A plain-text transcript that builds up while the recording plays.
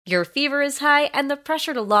Your fever is high and the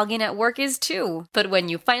pressure to log in at work is too. But when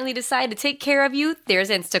you finally decide to take care of you, there's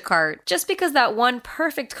Instacart. Just because that one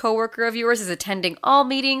perfect coworker of yours is attending all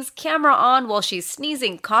meetings, camera on while she's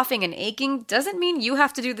sneezing, coughing, and aching, doesn't mean you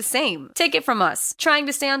have to do the same. Take it from us. Trying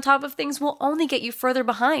to stay on top of things will only get you further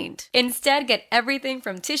behind. Instead, get everything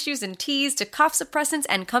from tissues and teas to cough suppressants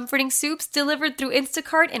and comforting soups delivered through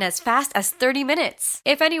Instacart in as fast as 30 minutes.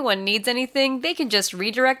 If anyone needs anything, they can just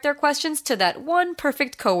redirect their questions to that one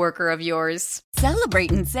perfect coworker of yours. Celebrate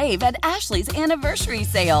and save at Ashley's Anniversary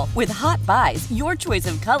Sale. With Hot Buys, your choice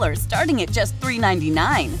of colors starting at just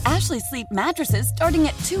 $3.99. Ashley Sleep mattresses starting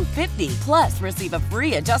at $2.50. Plus, receive a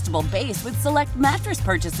free adjustable base with select mattress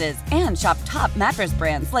purchases. And shop top mattress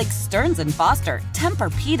brands like Stearns & Foster,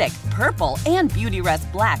 Tempur-Pedic, Purple, and Beautyrest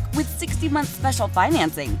Black with 60-month special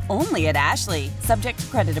financing. Only at Ashley. Subject to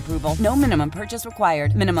credit approval. No minimum purchase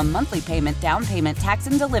required. Minimum monthly payment, down payment, tax,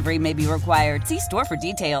 and delivery may be required. See store for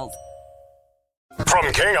details. From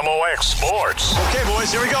KMOX Sports. Okay,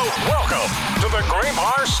 boys, here we go. Welcome to the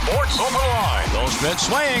Graybar Sports Open Line. Goldschmidt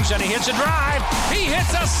swings, and he hits a drive. He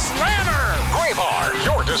hits a slammer. Graybar,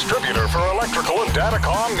 your distributor for electrical and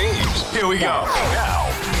datacom needs. Here we go. Now,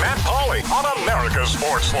 Matt Pauley on America's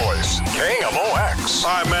Sports Voice, KMOX.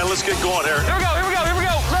 All right, man, let's get going here. Here we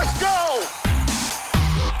go. Let's go.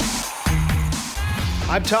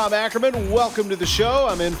 I'm Tom Ackerman. Welcome to the show.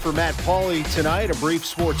 I'm in for Matt Pauley tonight. A brief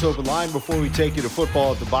sports open line before we take you to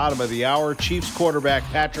football at the bottom of the hour. Chiefs quarterback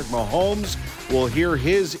Patrick Mahomes will hear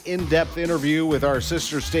his in-depth interview with our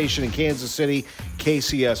sister station in Kansas City,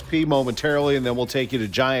 KCSP, momentarily, and then we'll take you to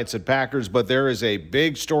Giants and Packers. But there is a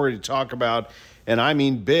big story to talk about, and I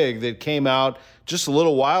mean big, that came out just a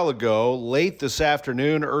little while ago, late this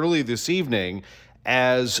afternoon, early this evening,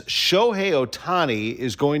 as Shohei Ohtani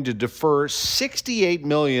is going to defer $68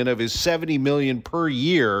 million of his $70 million per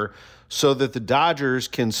year so that the Dodgers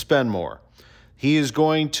can spend more. He is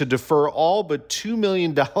going to defer all but $2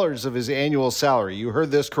 million of his annual salary. You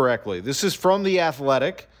heard this correctly. This is from The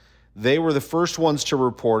Athletic. They were the first ones to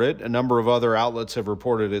report it. A number of other outlets have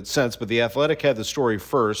reported it since, but The Athletic had the story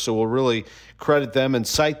first, so we'll really credit them and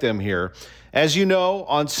cite them here. As you know,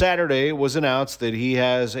 on Saturday it was announced that he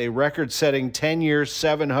has a record-setting 10-year,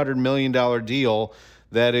 $700 million deal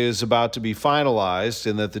that is about to be finalized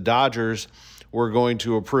and that the Dodgers were going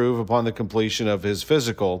to approve upon the completion of his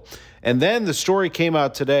physical. And then the story came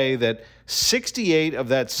out today that 68 of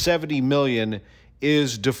that $70 million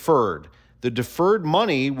is deferred. The deferred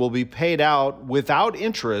money will be paid out without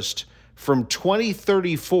interest from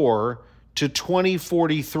 2034 to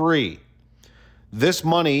 2043. This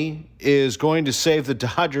money is going to save the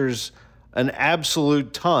Dodgers an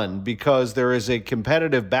absolute ton because there is a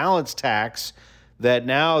competitive balance tax that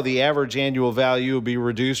now the average annual value will be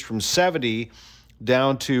reduced from 70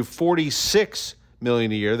 down to 46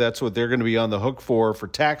 million a year. That's what they're going to be on the hook for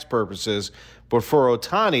tax purposes. But for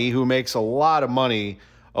Ohtani, who makes a lot of money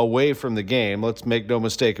away from the game, let's make no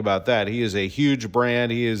mistake about that. He is a huge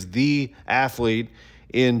brand. He is the athlete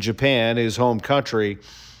in Japan, his home country.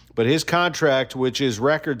 But his contract, which is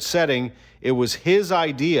record-setting, it was his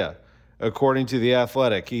idea, according to The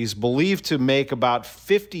Athletic. He's believed to make about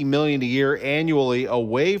 $50 million a year annually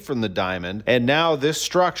away from the diamond. And now this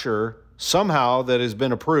structure, somehow, that has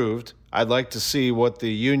been approved, I'd like to see what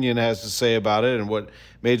the union has to say about it and what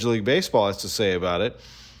Major League Baseball has to say about it,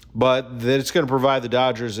 but that it's going to provide the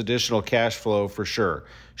Dodgers additional cash flow for sure.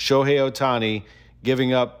 Shohei Ohtani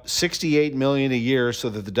giving up $68 million a year so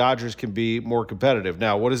that the Dodgers can be more competitive.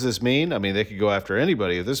 Now, what does this mean? I mean, they could go after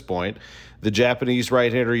anybody at this point. The Japanese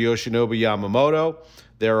right-hander Yoshinobu Yamamoto.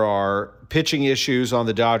 There are pitching issues on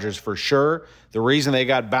the Dodgers for sure. The reason they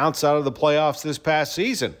got bounced out of the playoffs this past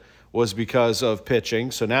season was because of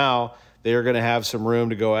pitching. So now they are going to have some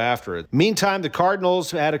room to go after it. Meantime, the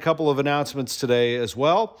Cardinals had a couple of announcements today as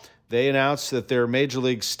well. They announced that their Major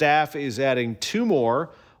League staff is adding two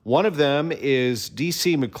more. One of them is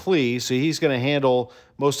D.C. McClee, so he's going to handle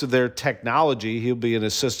most of their technology. He'll be an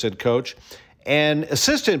assistant coach. And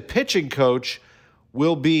assistant pitching coach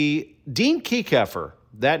will be Dean Kekeffer.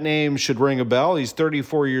 That name should ring a bell. He's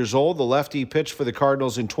 34 years old. The lefty pitched for the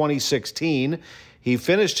Cardinals in 2016. He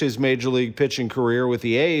finished his Major League pitching career with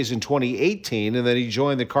the A's in 2018, and then he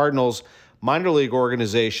joined the Cardinals minor league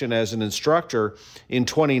organization as an instructor in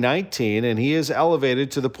 2019, and he is elevated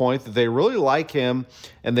to the point that they really like him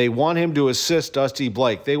and they want him to assist Dusty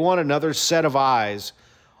Blake. They want another set of eyes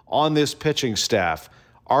on this pitching staff.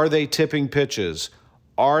 Are they tipping pitches?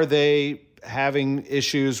 Are they having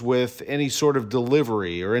issues with any sort of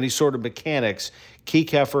delivery or any sort of mechanics?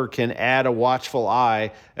 Kekeffer can add a watchful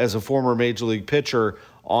eye as a former Major League pitcher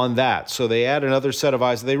on that. So they add another set of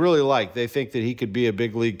eyes they really like. They think that he could be a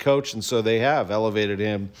big league coach, and so they have elevated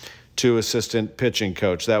him to assistant pitching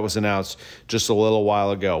coach. That was announced just a little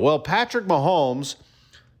while ago. Well, Patrick Mahomes,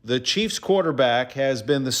 the Chiefs quarterback, has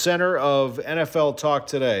been the center of NFL talk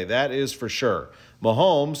today. That is for sure.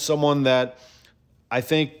 Mahomes, someone that I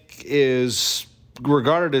think is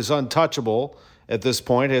regarded as untouchable at this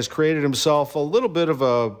point, has created himself a little bit of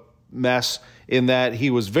a mess in that he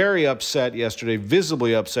was very upset yesterday,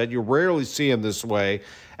 visibly upset. You rarely see him this way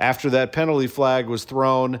after that penalty flag was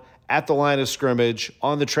thrown at the line of scrimmage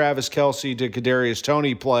on the Travis Kelce to Kadarius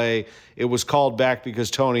Toney play. It was called back because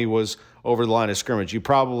Toney was over the line of scrimmage. You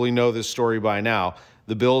probably know this story by now.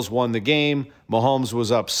 The Bills won the game. Mahomes was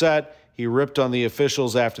upset. He ripped on the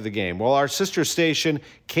officials after the game. Well, our sister station,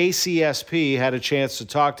 KCSP, had a chance to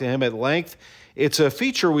talk to him at length. It's a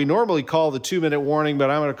feature we normally call the 2-minute warning, but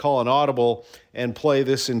I'm going to call an audible and play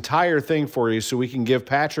this entire thing for you so we can give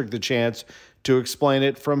Patrick the chance to explain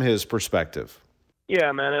it from his perspective.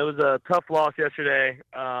 Yeah, man, it was a tough loss yesterday.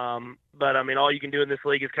 But, I mean, all you can do in this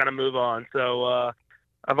league is kind of move on. So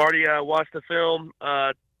I've already watched the film,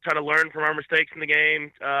 try to learn from our mistakes in the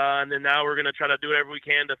game. And then now we're going to try to do whatever we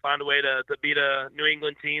can to find a way to beat a New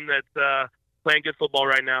England team that's playing good football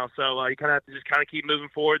right now. So you kind of have to just kind of keep moving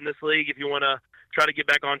forward in this league if you want to try to get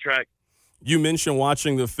back on track. You mentioned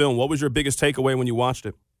watching the film. What was your biggest takeaway when you watched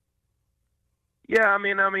it? Yeah, I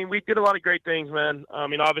mean, we did a lot of great things, man. I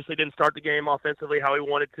mean, obviously didn't start the game offensively how we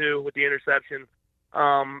wanted to with the interception.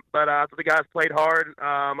 But I thought the guys played hard.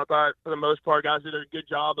 I thought for the most part, guys did a good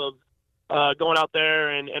job of going out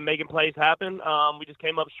there and making plays happen. We just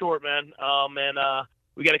came up short, man. And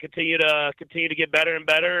we got to continue to get better and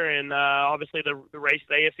better. And obviously the race to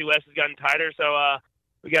the AFC West has gotten tighter. So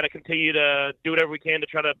we got to continue to do whatever we can to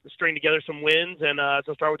try to string together some wins. And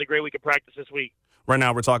so start with a great week of practice this week. Right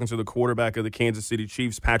now, we're talking to the quarterback of the Kansas City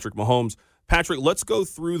Chiefs, Patrick Mahomes. Patrick, let's go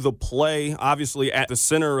through the play, obviously at the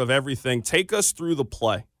center of everything. Take us through the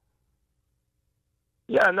play.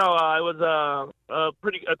 Yeah, no, it was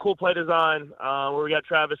a cool play design where we got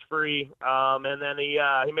Travis free, and then he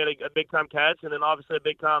made a big-time catch, and then obviously a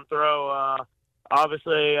big-time throw.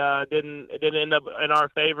 It didn't end up in our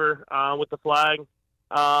favor with the flag.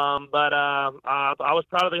 But I was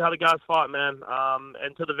proud of how the guys fought, man.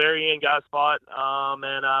 And to the very end, guys fought,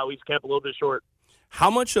 and we just came up a little bit short. How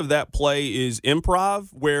much of that play is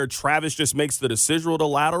improv, where Travis just makes the decision to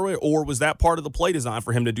lateral it, or was that part of the play design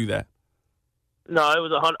for him to do that? No, it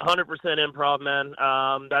was 100% improv, man.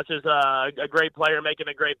 That's just a great player making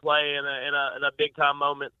a great play in a big time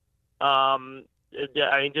moment.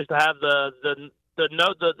 Just to have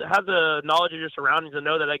have the knowledge of your surroundings and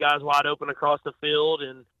know that guy's wide open across the field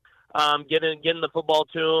and getting the football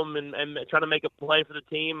to him and trying to make a play for the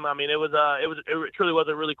team. I mean, it truly was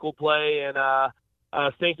a really cool play, and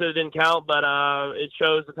stinks that it didn't count, but it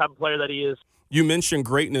shows the type of player that he is. You mentioned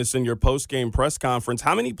greatness in your post-game press conference.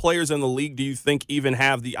 How many players in the league do you think even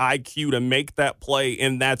have the IQ to make that play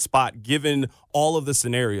in that spot, given all of the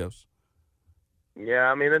scenarios? Yeah,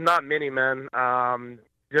 I mean, there's not many, man.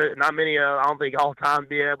 Not many, I don't think, all time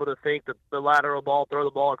be able to think that the lateral ball, throw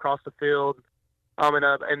the ball across the field,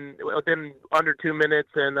 and within under 2 minutes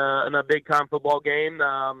in a big-time football game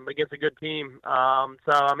against a good team.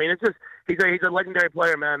 So, I mean, it's just he's a legendary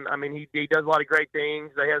player, man. I mean, he does a lot of great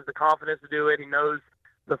things. He has the confidence to do it. He knows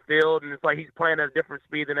the field, and it's like he's playing at a different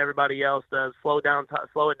speed than everybody else does. Slow it down,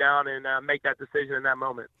 and make that decision in that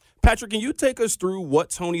moment. Patrick, can you take us through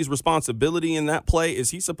what Toney's responsibility in that play?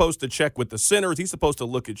 Is he supposed to check with the center? Is he supposed to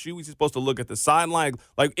look at you? Is he supposed to look at the sideline?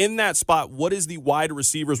 Like, in that spot, what is the wide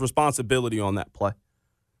receiver's responsibility on that play?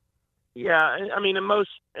 Yeah, I mean, in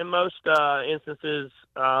most instances,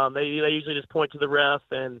 they usually just point to the ref,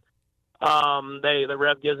 and the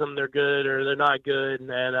ref gives them they're good or they're not good,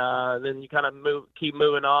 and then you kind of keep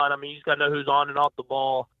moving on. I mean, you just got to know who's on and off the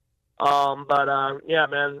ball. Yeah,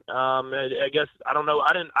 man. I guess I don't know.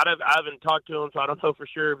 I haven't talked to him, so I don't know for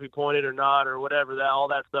sure if he pointed or not or whatever. All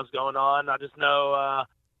that stuff's going on. I just know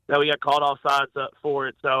that we got called offsides for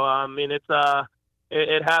it. So I mean, it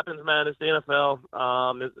happens, man. It's the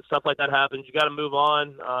NFL. Stuff like that happens. You got to move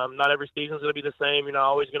on. Not every season's going to be the same. You're not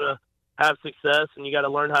always going to have success, and you got to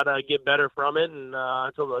learn how to get better from it. And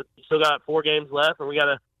you still got 4 games left, and we got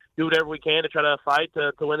to do whatever we can to try to fight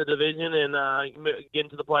to win the division and get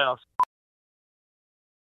into the playoffs.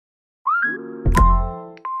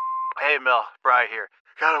 Hey, Mel, Bri here.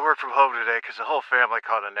 Gotta work from home today because the whole family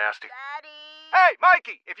caught a nasty. Daddy! Hey,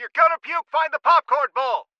 Mikey, if you're gonna puke, find the popcorn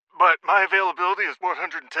bowl. But my availability is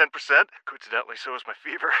 110%. Coincidentally, so is my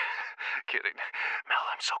fever. Kidding. Mel,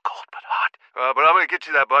 I'm so cold but hot. But I'm gonna get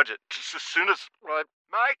you that budget just as soon as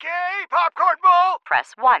Mikey, popcorn bowl!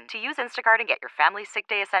 Press 1 to use Instacart and get your family's sick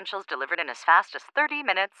day essentials delivered in as fast as 30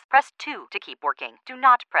 minutes. Press 2 to keep working. Do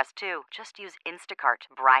not press 2. Just use Instacart,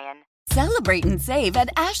 Brian. Celebrate and save at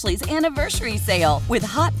Ashley's Anniversary Sale. With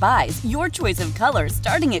Hot Buys, your choice of colors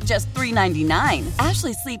starting at just $3.99.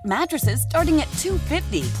 Ashley Sleep mattresses starting at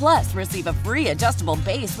 $2.50. Plus, receive a free adjustable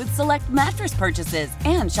base with select mattress purchases.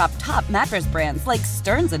 And shop top mattress brands like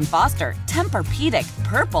Stearns & Foster, Tempur-Pedic,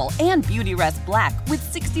 Purple, and Beautyrest Black with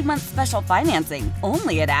 60-month special financing.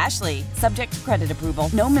 Only at Ashley. Subject to credit approval.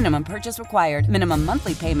 No minimum purchase required. Minimum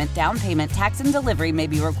monthly payment, down payment, tax, and delivery may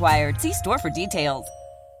be required. See store for details.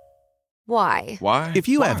 Why? If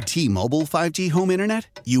you have T-Mobile 5G home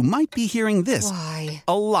internet, you might be hearing this Why?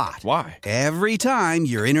 a lot. Why? Every time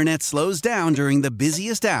your internet slows down during the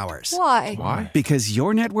busiest hours. Why? Because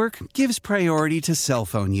your network gives priority to cell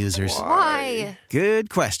phone users. Why? Good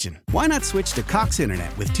question. Why not switch to Cox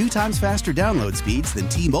Internet with 2 times faster download speeds than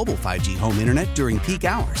T-Mobile 5G home internet during peak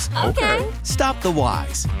hours? Okay. Stop the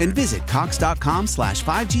whys and visit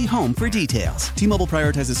cox.com/5G home for details. T-Mobile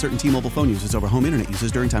prioritizes certain T-Mobile phone users over home internet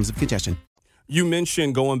users during times of congestion. You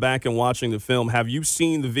mentioned going back and watching the film. Have you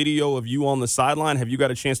seen the video of you on the sideline? Have you got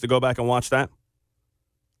a chance to go back and watch that?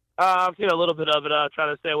 I've seen a little bit of it. I try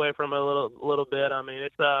to stay away from it a little bit. I mean,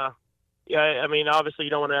 it's yeah. I mean, obviously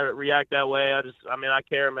you don't want to react that way. I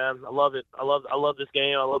care, man. I love it. I love this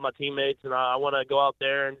game. I love my teammates, and I want to go out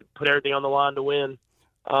there and put everything on the line to win.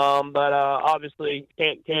 But obviously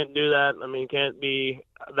can't do that. I mean, can't be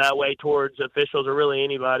that way towards officials or really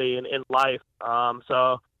anybody in life.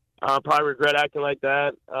 So. I probably regret acting like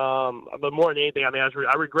that. But more than anything, I mean, I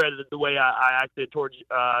regretted the way I acted towards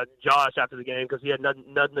Josh after the game because he had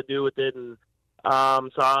nothing to do with it. And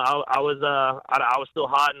so I was still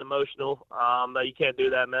hot and emotional. But you can't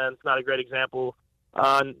do that, man. It's not a great example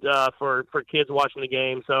for kids watching the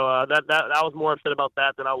game. So I was more upset about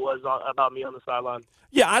that than I was about me on the sideline.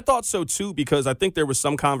 Yeah, I thought so too, because I think there was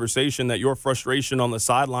some conversation that your frustration on the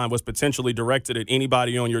sideline was potentially directed at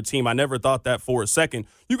anybody on your team. I never thought that for a second.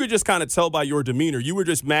 You could just kind of tell by your demeanor. You were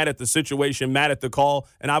just mad at the situation, mad at the call,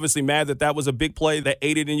 and obviously mad that was a big play that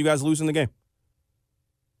aided in you guys losing the game.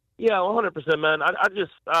 Yeah, 100%, man. I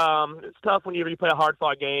just it's tough when you play a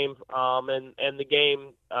hard-fought game, and the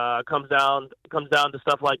game comes down to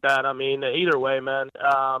stuff like that. I mean, either way, man.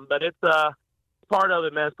 But it's part of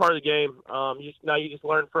it, man. It's part of the game. You just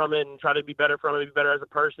learn from it and try to be better from it, be better as a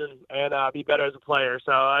person, and be better as a player.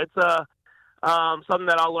 So it's something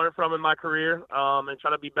that I'll learn from in my career, and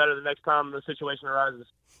try to be better the next time the situation arises.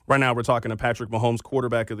 Right now, we're talking to Patrick Mahomes,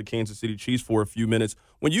 quarterback of the Kansas City Chiefs, for a few minutes.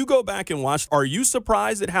 When you go back and watch, are you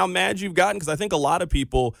surprised at how mad you've gotten? Because I think a lot of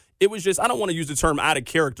people, it was just, I don't want to use the term out of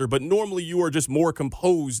character, but normally you are just more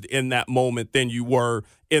composed in that moment than you were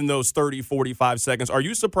in those 30, 45 seconds. Are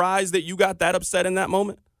you surprised that you got that upset in that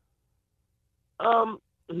moment? No,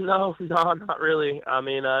 not really. I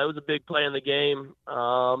mean, it was a big play in the game,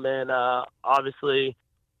 and obviously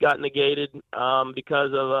got negated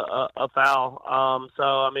because of a foul. So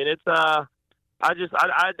I mean, it's I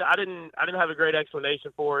didn't have a great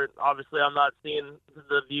explanation for it. Obviously, I'm not seeing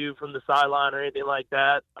the view from the sideline or anything like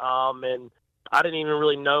that. And I didn't even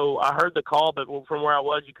really know. I heard the call, but from where I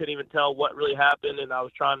was, you couldn't even tell what really happened. And I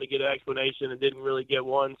was trying to get an explanation and didn't really get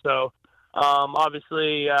one. So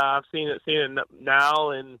obviously, I've seen it now,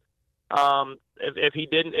 and if he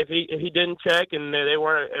didn't check and they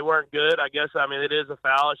weren't good, I guess, I mean, it is a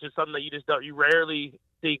foul. It's just something that you rarely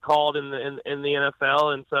see called in the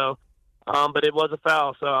NFL, and so but it was a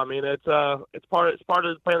foul. So I mean, it's part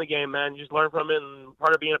of playing the game, man. You just learn from it, and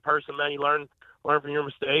part of being a person, man. You learn from your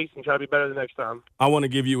mistakes and try to be better the next time. I want to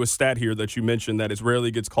give you a stat here that you mentioned that it rarely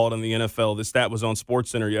gets called in the NFL. The stat was on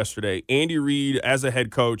SportsCenter yesterday. Andy Reid, as a head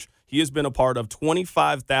coach, he has been a part of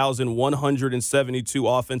 25,172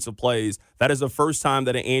 offensive plays. That is the first time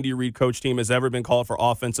that an Andy Reid coach team has ever been called for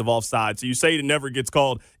offensive offside. So you say it never gets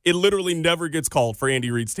called. It literally never gets called for Andy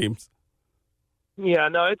Reid's teams. Yeah,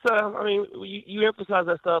 no, it's I mean, you emphasize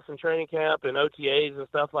that stuff in training camp and OTAs and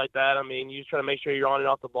stuff like that. I mean, you just try to make sure you're on and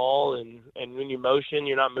off the ball, and when you motion,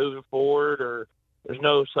 you're not moving forward, or there's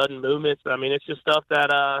no sudden movements. I mean, it's just stuff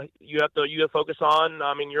that you have to focus on.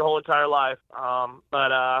 I mean, your whole entire life.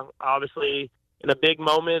 But obviously, in a big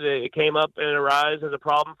moment, it came up and it arose as a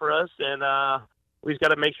problem for us, and we just got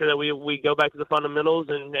to make sure that we go back to the fundamentals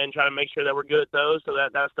and try to make sure that we're good at those, so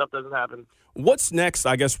that stuff doesn't happen. What's next,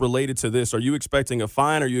 I guess, related to this? Are you expecting a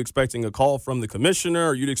fine? Are you expecting a call from the commissioner?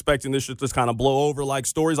 Are you expecting this to just kind of blow over like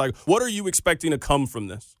stories? Like, what are you expecting to come from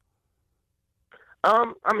this? I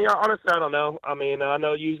mean, honestly, I don't know. I mean, I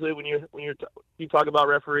know usually when you're you talk about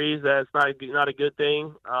referees, that's not a good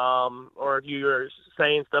thing. Or if you're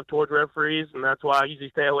saying stuff towards referees, and that's why I usually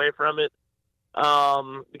stay away from it.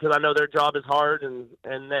 Because I know their job is hard, and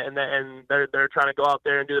they're trying to go out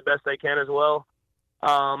there and do the best they can as well.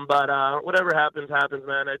 But whatever happens,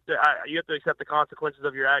 man. You have to accept the consequences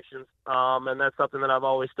of your actions, and that's something that I've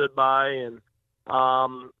always stood by. And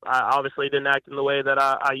I obviously didn't act in the way that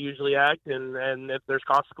I usually act, and if there's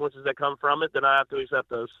consequences that come from it, then I have to accept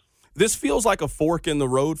those. This feels like a fork in the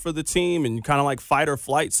road for the team and kind of like fight or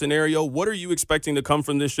flight scenario. What are you expecting to come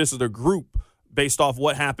from this just as a group based off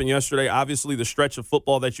what happened yesterday? Obviously, the stretch of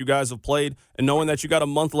football that you guys have played and knowing that you got a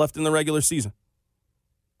month left in the regular season.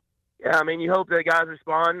 Yeah, I mean, you hope that guys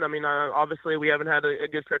respond. I mean, obviously, we haven't had a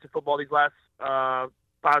good stretch of football these last 5-6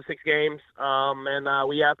 games, and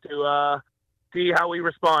we have to see how we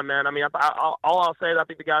respond, man. I mean, all I'll say is I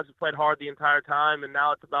think the guys have played hard the entire time, and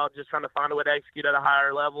now it's about just trying to find a way to execute at a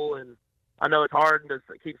higher level. And I know it's hard to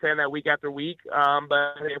keep saying that week after week,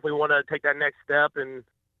 but if we want to take that next step and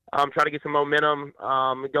try to get some momentum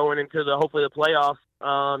going into hopefully the playoffs,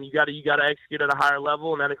 you got to execute at a higher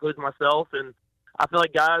level, and that includes myself. And I feel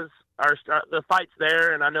like guys the fight's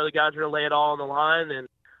there, and I know the guys are going to lay it all on the line, and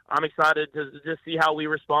I'm excited to just see how we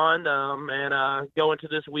respond and go into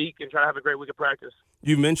this week and try to have a great week of practice.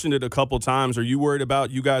 You've mentioned it a couple times. Are you worried about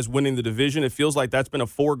you guys winning the division? It feels like that's been a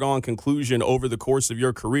foregone conclusion over the course of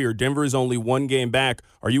your career. Denver is only one game back.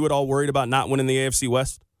 Are you at all worried about not winning the AFC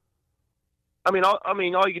West? I mean,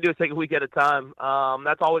 all you can do is take a week at a time.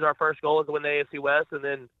 That's always our first goal, is to win the AFC West, and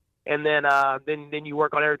then you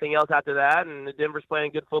work on everything else after that. And Denver's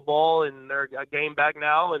playing good football, and they're a game back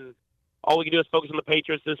now, and all we can do is focus on the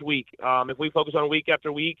Patriots this week. If we focus on week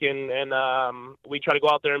after week and we try to go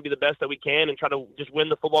out there and be the best that we can and try to just win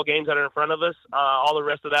the football games that are in front of us, all the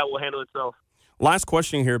rest of that will handle itself. Last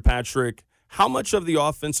question here, Patrick. How much of the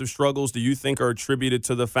offensive struggles do you think are attributed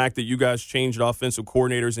to the fact that you guys changed offensive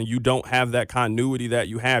coordinators and you don't have that continuity that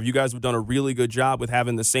you have? You guys have done a really good job with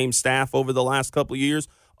having the same staff over the last couple of years.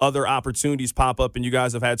 Other opportunities pop up and you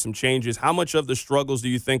guys have had some changes. How much of the struggles do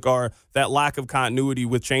you think are that lack of continuity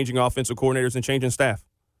with changing offensive coordinators and changing staff?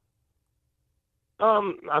 I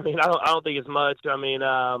mean, I don't think it's much. I mean,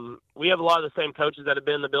 we have a lot of the same coaches that have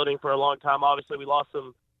been in the building for a long time. Obviously, we lost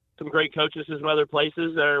some great coaches to some other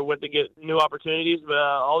places that went to get new opportunities, but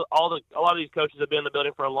a lot of these coaches have been in the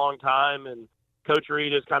building for a long time, and Coach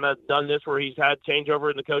Reed has kind of done this where he's had changeover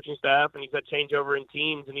in the coaching staff and he's had changeover in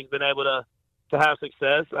teams, and he's been able to have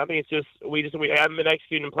success. I think it's just we haven't been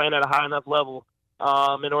executing and playing at a high enough level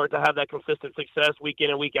in order to have that consistent success week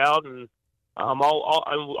in and week out. And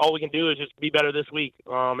all we can do is just be better this week.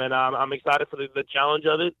 And I'm excited for the challenge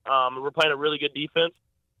of it. We're playing a really good defense,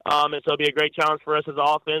 and so it'll be a great challenge for us as an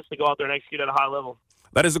offense to go out there and execute at a high level.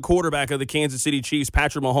 That is the quarterback of the Kansas City Chiefs,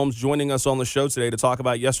 Patrick Mahomes, joining us on the show today to talk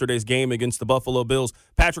about yesterday's game against the Buffalo Bills.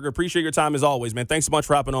 Patrick, appreciate your time as always, man. Thanks so much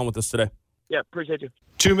for hopping on with us today. Yeah, appreciate you.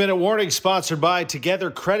 2-minute warning sponsored by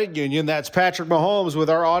Together Credit Union. That's Patrick Mahomes with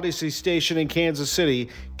our Audacy station in Kansas City,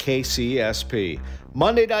 KCSP.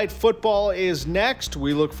 Monday Night Football is next.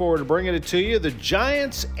 We look forward to bringing it to you, the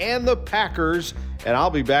Giants and the Packers. And I'll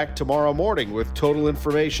be back tomorrow morning with Total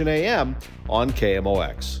Information AM on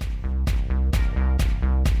KMOX.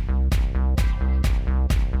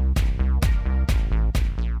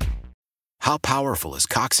 How powerful is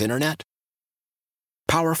Cox Internet?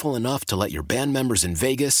 Powerful enough to let your band members in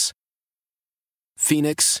Vegas,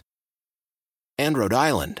 Phoenix, and Rhode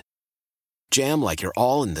Island jam like you're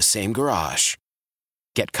all in the same garage.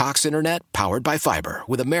 Get Cox Internet powered by fiber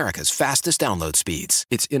with America's fastest download speeds.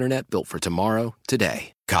 It's internet built for tomorrow,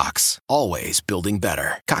 today. Cox, always building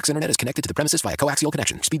better. Cox Internet is connected to the premises via coaxial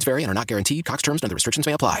connection. Speeds vary and are not guaranteed. Cox terms and other restrictions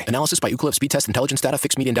may apply. Analysis by Ookla of Speed Test Intelligence Data.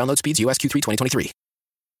 Fixed median download speeds. US Q3 2023.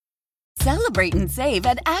 Celebrate and save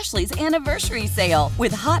at Ashley's Anniversary Sale.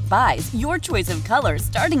 With Hot Buys, your choice of colors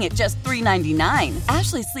starting at just $3.99.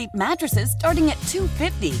 Ashley Sleep mattresses starting at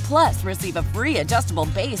 $2.50. Plus, receive a free adjustable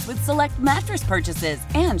base with select mattress purchases.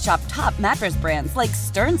 And shop top mattress brands like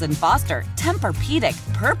Stearns & Foster,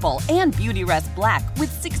 Tempur-Pedic, Purple, and Beautyrest Black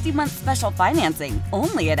with 60-month special financing.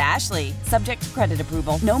 Only at Ashley. Subject to credit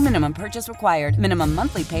approval. No minimum purchase required. Minimum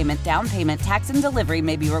monthly payment, down payment, tax, and delivery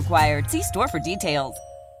may be required. See store for details.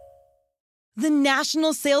 The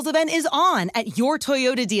national sales event is on at your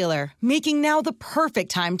Toyota dealer, making now the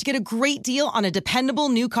perfect time to get a great deal on a dependable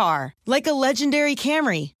new car. Like a legendary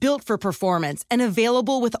Camry, built for performance and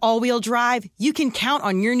available with all-wheel drive, you can count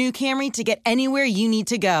on your new Camry to get anywhere you need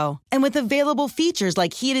to go. And with available features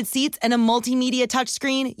like heated seats and a multimedia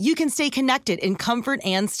touchscreen, you can stay connected in comfort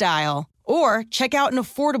and style. Or check out an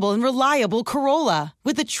affordable and reliable Corolla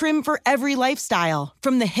with a trim for every lifestyle.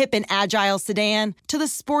 From the hip and agile sedan to the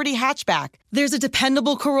sporty hatchback, there's a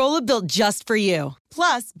dependable Corolla built just for you.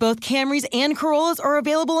 Plus, both Camrys and Corollas are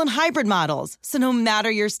available in hybrid models, so no matter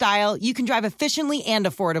your style, you can drive efficiently and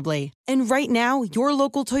affordably. And right now, your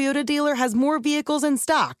local Toyota dealer has more vehicles in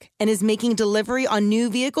stock and is making delivery on new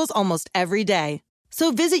vehicles almost every day.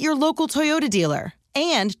 So visit your local Toyota dealer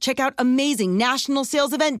and check out amazing national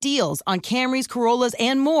sales event deals on Camrys, Corollas,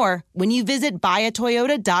 and more when you visit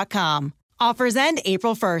buyatoyota.com. Offers end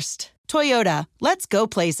April 1st. Toyota, let's go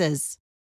places.